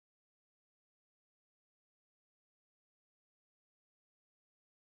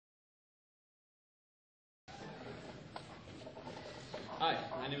Hi,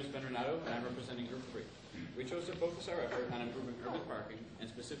 my name is Ben Rinauto, and I'm representing Group 3. We chose to focus our effort on improving urban parking, and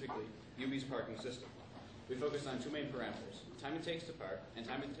specifically, UB's parking system. We focused on two main parameters: time it takes to park, and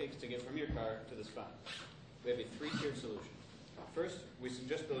time it takes to get from your car to the spot. We have a three-tiered solution. First, we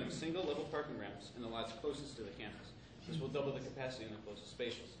suggest building single-level parking ramps in the lots closest to the campus. This will double the capacity in the closest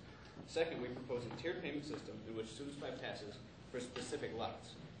spaces. Second, we propose a tiered payment system in which students buy passes for specific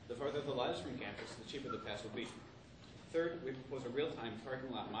lots. The farther the lot is from campus, the cheaper the pass will be. Third, we propose a real-time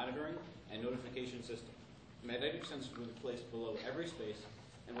parking lot monitoring and notification system. Magnetic sensors will be placed below every space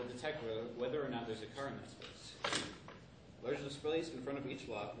and will detect whether or not there's a car in that space. Large displays in front of each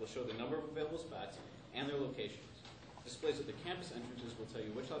lot will show the number of available spots and their locations. Displays at the campus entrances will tell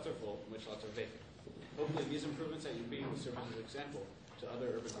you which lots are full and which lots are vacant. Hopefully, these improvements at UB will serve as an example to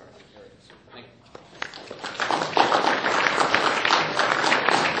other urban